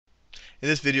In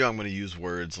this video, I'm going to use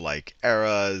words like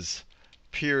eras,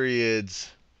 periods,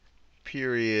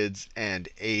 and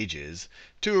ages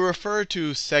to refer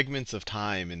to segments of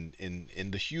time in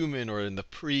the human or in the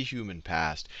pre-human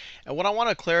past. And what I want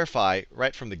to clarify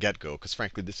right from the get-go, because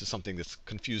frankly this is something that's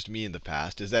confused me in the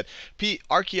past, is that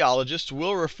archaeologists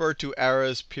will refer to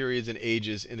eras, periods, and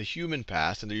ages in the human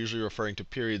past, and they're usually referring to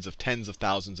periods of tens of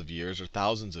thousands of years or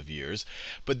thousands of years.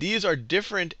 But these are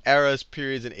different eras,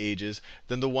 periods, and ages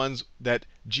than the ones that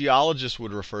geologists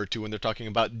would refer to when they're talking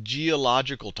about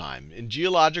geological time. In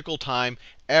geological time,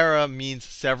 era means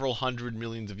several hundred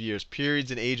millions of years.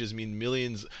 Periods and ages mean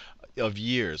millions of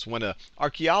years. When an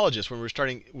archaeologist, when we're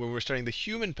studying the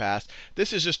human past,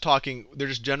 this is just talking. They're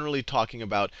just generally talking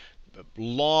about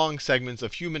long segments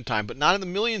of human time, but not in the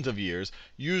millions of years.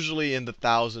 Usually in the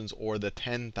thousands or the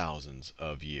 10,000s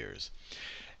of years.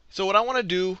 So what I want to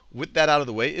do with that out of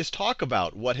the way is talk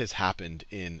about what has happened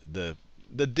in the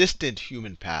distant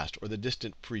human past or the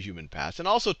distant pre-human past, and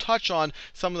also touch on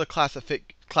some of the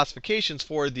classifications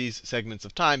for these segments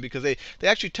of time, because they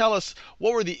actually tell us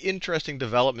what were the interesting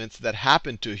developments that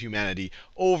happened to humanity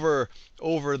over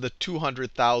the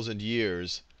 200,000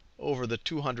 years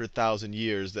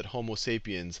that Homo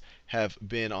sapiens have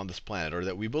been on this planet, or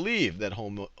that we believe that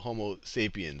Homo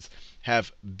sapiens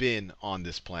have been on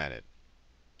this planet.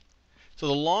 So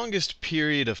the longest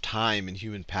period of time in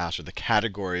human past, or the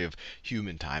category of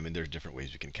human time, and there's different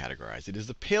ways we can categorize it, is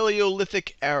the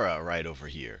Paleolithic era right over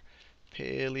here.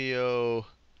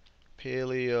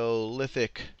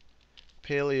 Paleolithic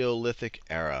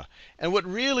era. And what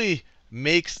really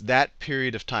makes that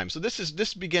period of time, so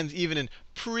this begins even in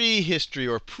prehistory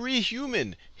or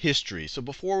pre-human history. So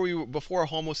before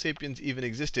Homo sapiens even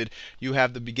existed, you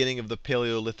have the beginning of the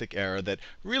Paleolithic era that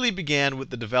really began with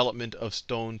the development of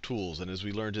stone tools. And as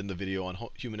we learned in the video on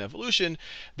human evolution,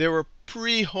 there were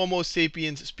pre-Homo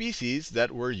sapiens species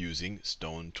that were using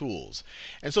stone tools.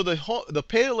 And so the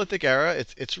Paleolithic era,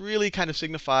 it's really kind of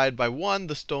signified by, one,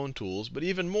 the stone tools, but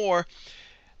even more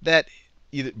that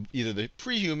either the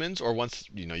pre-humans, or once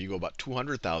you go about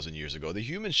 200,000 years ago, the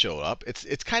humans show up.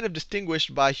 It's kind of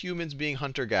distinguished by humans being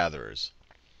hunter-gatherers.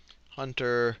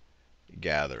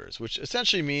 Hunter-gatherers, which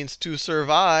essentially means to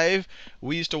survive,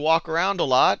 we used to walk around a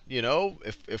lot.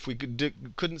 If we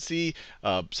couldn't see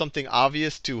something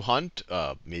obvious to hunt,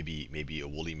 maybe a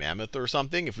woolly mammoth or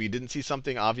something. If we didn't see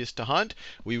something obvious to hunt,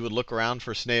 we would look around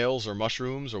for snails or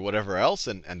mushrooms or whatever else,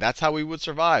 and that's how we would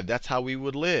survive. That's how we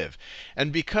would live.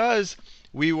 And because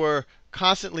we were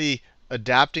constantly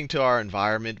adapting to our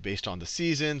environment based on the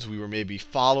seasons, we were maybe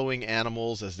following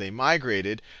animals as they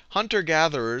migrated,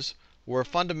 hunter-gatherers were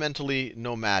fundamentally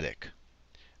nomadic,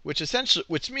 which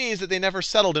means that they never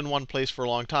settled in one place for a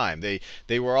long time.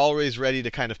 They were always ready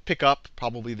to kind of pick up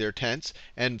probably their tents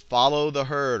and follow the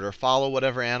herd, or follow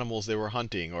whatever animals they were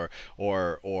hunting, or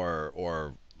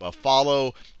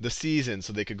follow the season,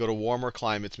 so they could go to warmer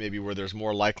climates, maybe where there's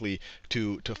more likely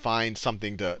to find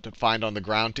something to find on the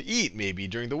ground to eat, maybe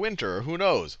during the winter, or who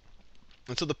knows.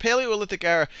 And so the Paleolithic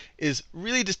era is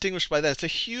really distinguished by that. It's a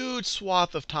huge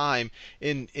swath of time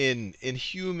in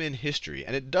human history.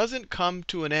 And it doesn't come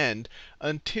to an end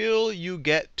until you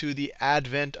get to the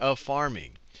advent of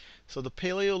farming. So the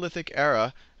Paleolithic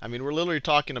era, I mean, we're literally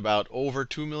talking about over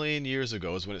 2 million years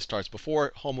ago is when it starts,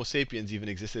 before Homo sapiens even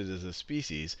existed as a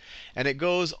species. And it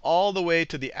goes all the way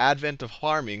to the advent of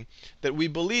farming that we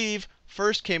believe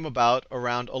first came about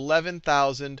around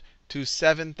 11,000 to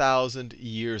 7,000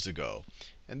 years ago.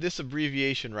 And this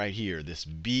abbreviation right here, this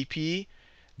BP,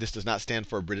 this does not stand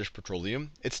for British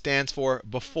Petroleum. It stands for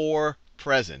before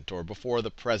present, or before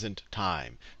the present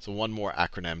time. So one more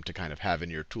acronym to kind of have in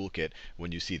your toolkit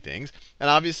when you see things. And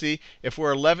obviously, if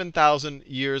we're 11,000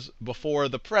 years before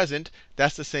the present,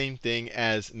 that's the same thing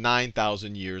as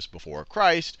 9,000 years before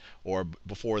Christ, or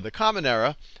before the Common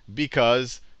Era,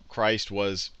 because Christ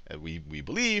was, we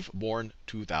believe, born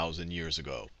 2,000 years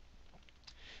ago.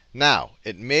 Now,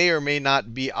 it may or may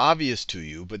not be obvious to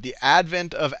you, but the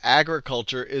advent of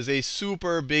agriculture is a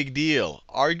super big deal.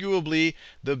 Arguably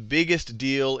the biggest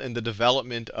deal in the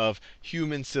development of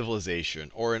human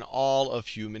civilization, or in all of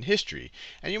human history.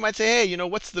 And you might say, hey,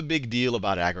 what's the big deal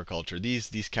about agriculture?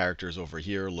 These characters over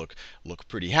here look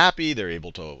pretty happy. They're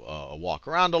able to walk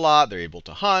around a lot. They're able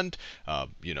to hunt.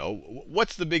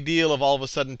 What's the big deal of all of a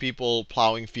sudden people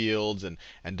plowing fields and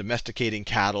domesticating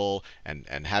cattle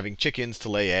and having chickens to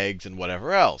lay eggs, and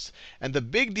whatever else. And the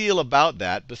big deal about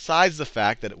that, besides the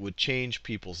fact that it would change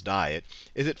people's diet,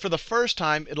 is that for the first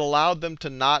time it allowed them to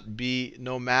not be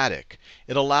nomadic.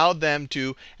 It allowed them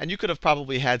to, and you could have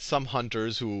probably had some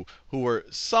hunters who were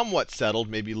somewhat settled,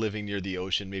 maybe living near the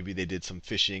ocean, maybe they did some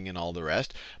fishing and all the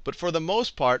rest. But for the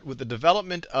most part, with the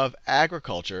development of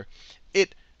agriculture,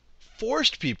 it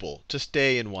forced people to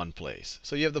stay in one place.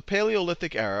 So you have the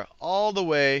Paleolithic era all the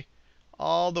way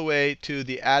to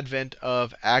the advent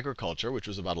of agriculture, which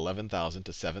was about 11,000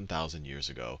 to 7,000 years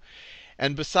ago.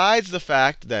 And besides the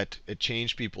fact that it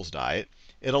changed people's diet,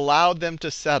 it allowed them to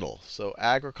settle. So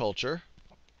agriculture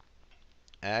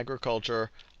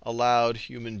allowed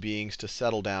human beings to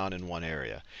settle down in one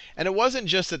area. And it wasn't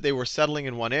just that they were settling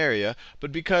in one area,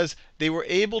 but because they were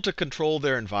able to control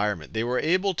their environment. They were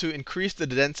able to increase the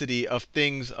density of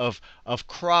things, of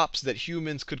crops that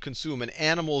humans could consume and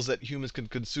animals that humans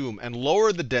could consume, and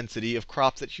lower the density of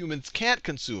crops that humans can't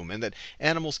consume and that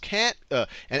animals can't, and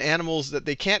animals that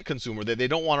they can't consume or that they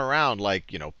don't want around,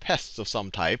 like pests of some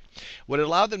type. What it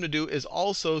allowed them to do is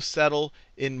also settle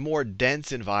in more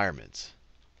dense environments.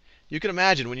 You can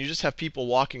imagine when you just have people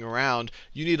walking around,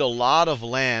 you need a lot of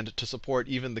land to support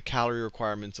even the calorie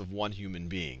requirements of one human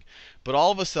being. But all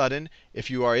of a sudden, if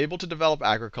you are able to develop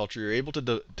agriculture, you're able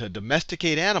to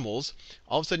domesticate animals,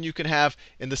 all of a sudden you can have,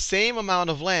 in the same amount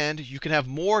of land, you can have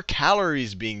more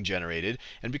calories being generated.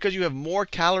 And because you have more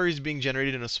calories being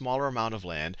generated in a smaller amount of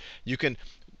land,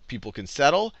 people can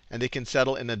settle, and they can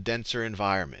settle in a denser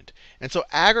environment. And so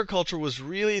agriculture was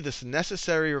really this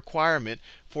necessary requirement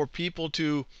for people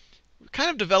to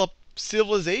kind of develop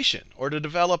civilization, or to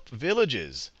develop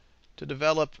villages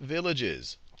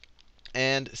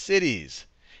and cities.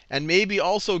 And maybe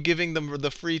also giving them the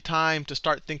free time to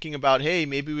start thinking about, hey,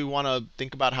 maybe we want to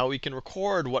think about how we can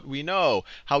record what we know,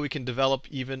 how we can develop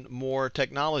even more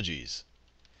technologies.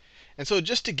 And so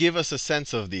just to give us a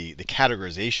sense of the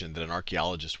categorization that an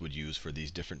archaeologist would use for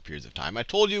these different periods of time, I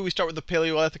told you we start with the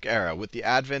Paleolithic era, with the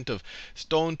advent of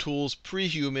stone tools,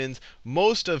 pre-humans,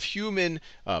 most of human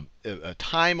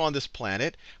time on this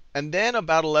planet. And then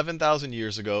about 11,000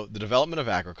 years ago, the development of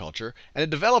agriculture. And it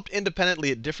developed independently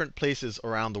at different places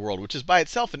around the world, which is by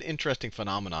itself an interesting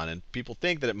phenomenon. And people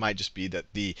think that it might just be that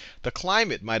the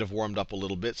climate might have warmed up a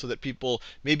little bit, so that people,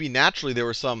 maybe naturally there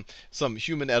were some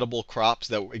human edible crops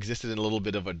that existed in a little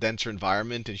bit of a denser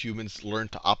environment, and humans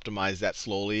learned to optimize that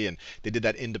slowly, and they did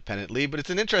that independently. But it's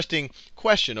an interesting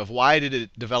question of why did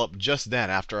it develop just then,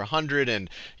 after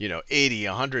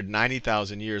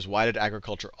 190,000 years? Why did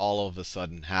agriculture all of a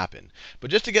sudden happen?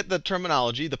 But just to get the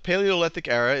terminology, the Paleolithic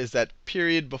era is that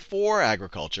period before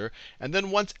agriculture. And then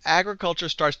once agriculture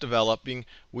starts developing,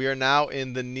 we are now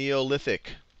in the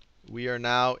Neolithic. We are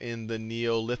now in the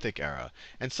Neolithic era.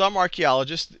 And some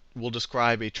archaeologists will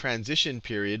describe a transition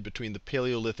period between the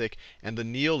Paleolithic and the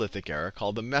Neolithic era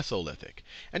called the Mesolithic.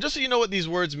 And just so you know what these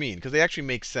words mean, because they actually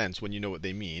make sense when you know what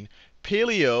they mean,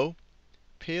 paleo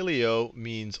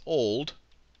means old,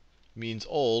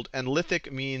 and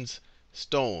lithic means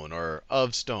stone, or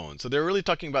of stone. So they're really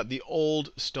talking about the old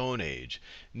Stone Age.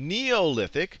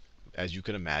 Neolithic, as you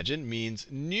can imagine, means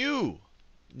new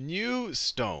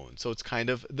stone. So it's kind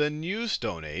of the new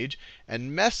Stone Age.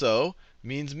 And Meso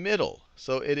means middle.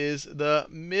 So it is the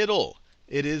middle.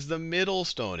 It is the middle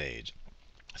Stone Age.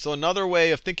 So another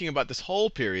way of thinking about this whole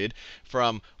period,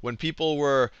 from when people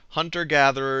were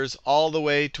hunter-gatherers all the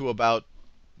way to about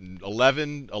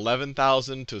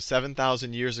 11,000 to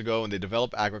 7,000 years ago when they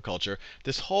developed agriculture,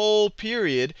 this whole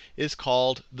period is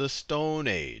called the Stone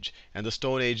Age. And the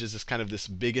Stone Age is this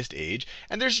biggest age.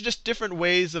 And there's just different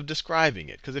ways of describing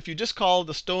it. Because if you just call it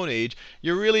the Stone Age,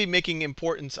 you're really making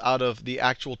importance out of the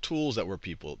actual tools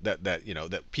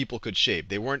that people could shape.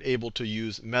 They weren't able to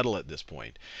use metal at this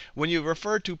point. When you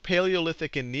refer to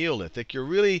Paleolithic and Neolithic,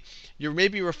 you're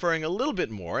maybe referring a little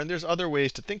bit more, and there's other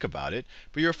ways to think about it,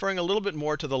 but you're referring a little bit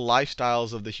more to the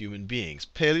lifestyles of the human beings.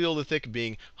 Paleolithic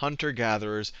being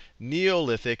hunter-gatherers,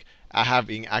 Neolithic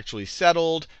having actually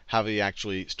settled, having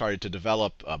actually started to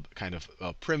develop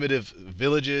primitive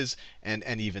villages and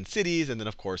even cities, and then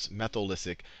of course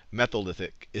Mesolithic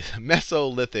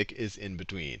is in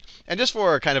between. And just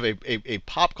for kind of a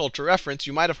pop culture reference,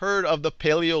 you might have heard of the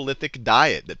Paleolithic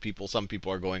diet that some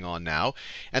people are going on now.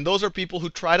 And those are people who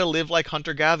try to live like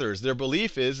hunter-gatherers. Their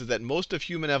belief is that most of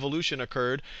human evolution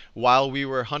occurred while we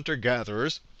were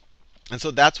hunter-gatherers. And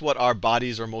so that's what our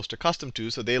bodies are most accustomed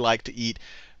to. So they like to eat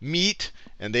meat,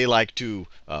 and they like to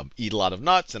eat a lot of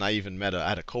nuts. And I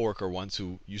had a coworker once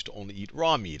who used to only eat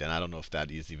raw meat. And I don't know if that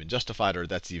is even justified, or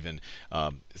that's even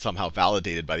somehow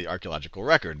validated by the archaeological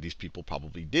record. These people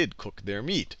probably did cook their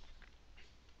meat.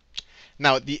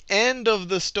 Now, at the end of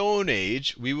the Stone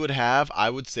Age, we would have,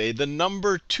 I would say, the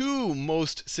number 2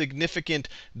 most significant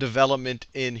development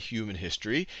in human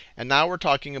history. And now we're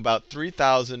talking about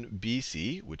 3000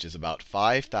 BC, which is about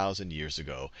 5,000 years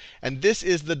ago. And this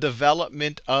is the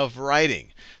development of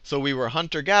writing. So we were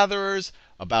hunter-gatherers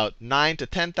about 9 to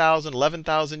 10,000,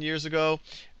 11,000 years ago.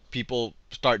 People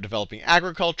start developing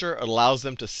agriculture. It allows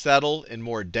them to settle in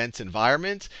more dense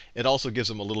environments. It also gives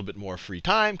them a little bit more free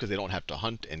time because they don't have to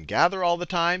hunt and gather all the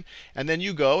time. And then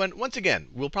you go, and once again,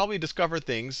 we'll probably discover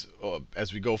things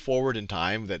as we go forward in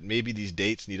time that maybe these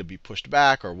dates need to be pushed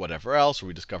back or whatever else, or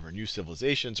we discover new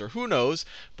civilizations or who knows.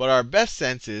 But our best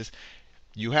sense is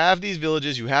you have these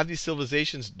villages, you have these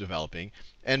civilizations developing,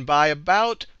 and by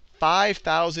about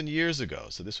 5,000 years ago,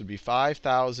 so this would be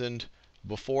 5,000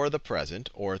 before the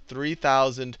present, or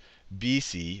 3000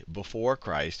 BC before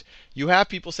Christ, you have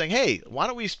people saying, hey, why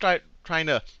don't we start trying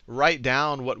to write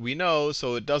down what we know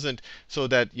so it doesn't, so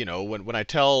that, when I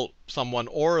tell someone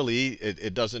orally,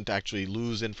 it doesn't actually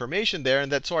lose information there,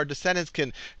 and that so our descendants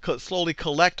can slowly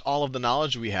collect all of the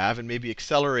knowledge we have and maybe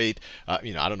accelerate, I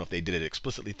don't know if they did it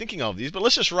explicitly thinking of these, but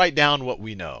let's just write down what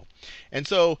we know. And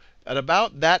so at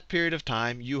about that period of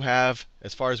time, you have,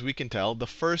 as far as we can tell, the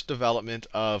first development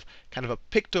of kind of a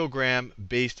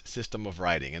pictogram-based system of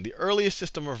writing. And the earliest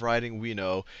system of writing we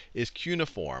know is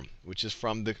cuneiform, which is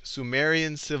from the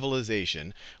Sumerian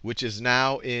civilization, which is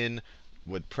now in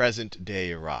present-day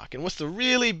Iraq. And what's the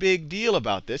really big deal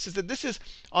about this is that this is,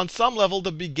 on some level,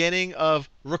 the beginning of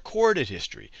recorded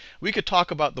history. We could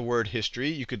talk about the word history.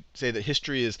 You could say that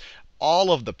history is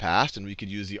all of the past, and we could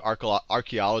use the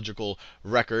archaeological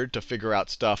record to figure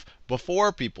out stuff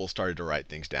before people started to write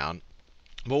things down.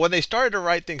 But when they started to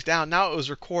write things down, now it was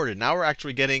recorded. Now we're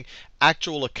actually getting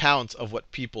actual accounts of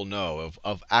what people know,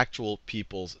 of actual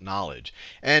people's knowledge.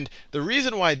 And the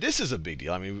reason why this is a big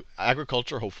deal, I mean,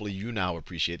 agriculture, hopefully you now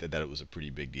appreciate that it was a pretty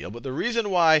big deal. But the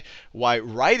reason why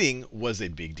writing was a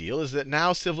big deal is that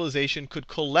now civilization could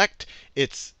collect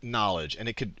its knowledge, and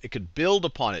it could build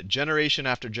upon it generation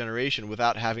after generation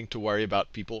without having to worry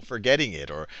about people forgetting it,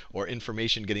 or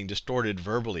information getting distorted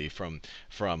verbally from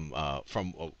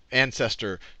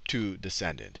ancestor to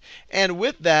descendant. And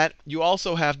with that, you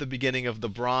also have the beginning of the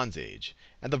Bronze Age.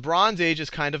 And the Bronze Age is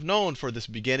kind of known for this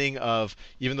beginning of,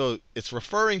 even though it's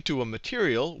referring to a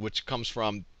material, which comes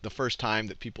from the first time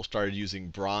that people started using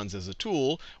bronze as a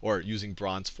tool, or using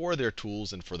bronze for their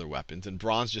tools and for their weapons. And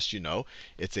bronze, just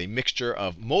it's a mixture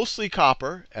of mostly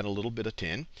copper and a little bit of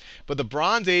tin. But the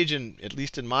Bronze Age, at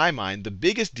least in my mind, the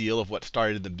biggest deal of what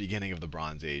started the beginning of the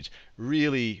Bronze Age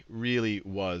really, really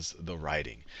was the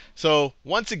writing. So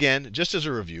once again, just as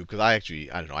a review, because I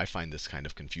don't know, I find this kind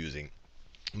of confusing.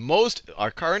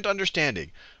 Our current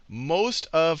understanding, most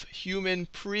of human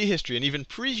prehistory, and even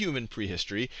pre-human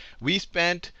prehistory, were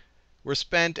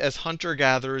spent as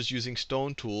hunter-gatherers using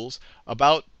stone tools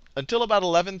until about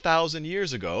 11,000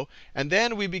 years ago. And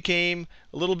then we became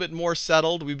a little bit more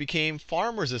settled. We became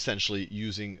farmers, essentially,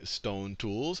 using stone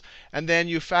tools. And then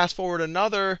you fast forward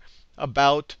another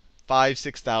about 5,000,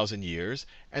 6,000 years,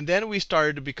 and then we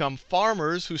started to become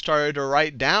farmers who started to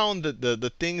write down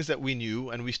the things that we knew,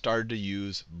 and we started to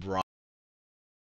use bronze.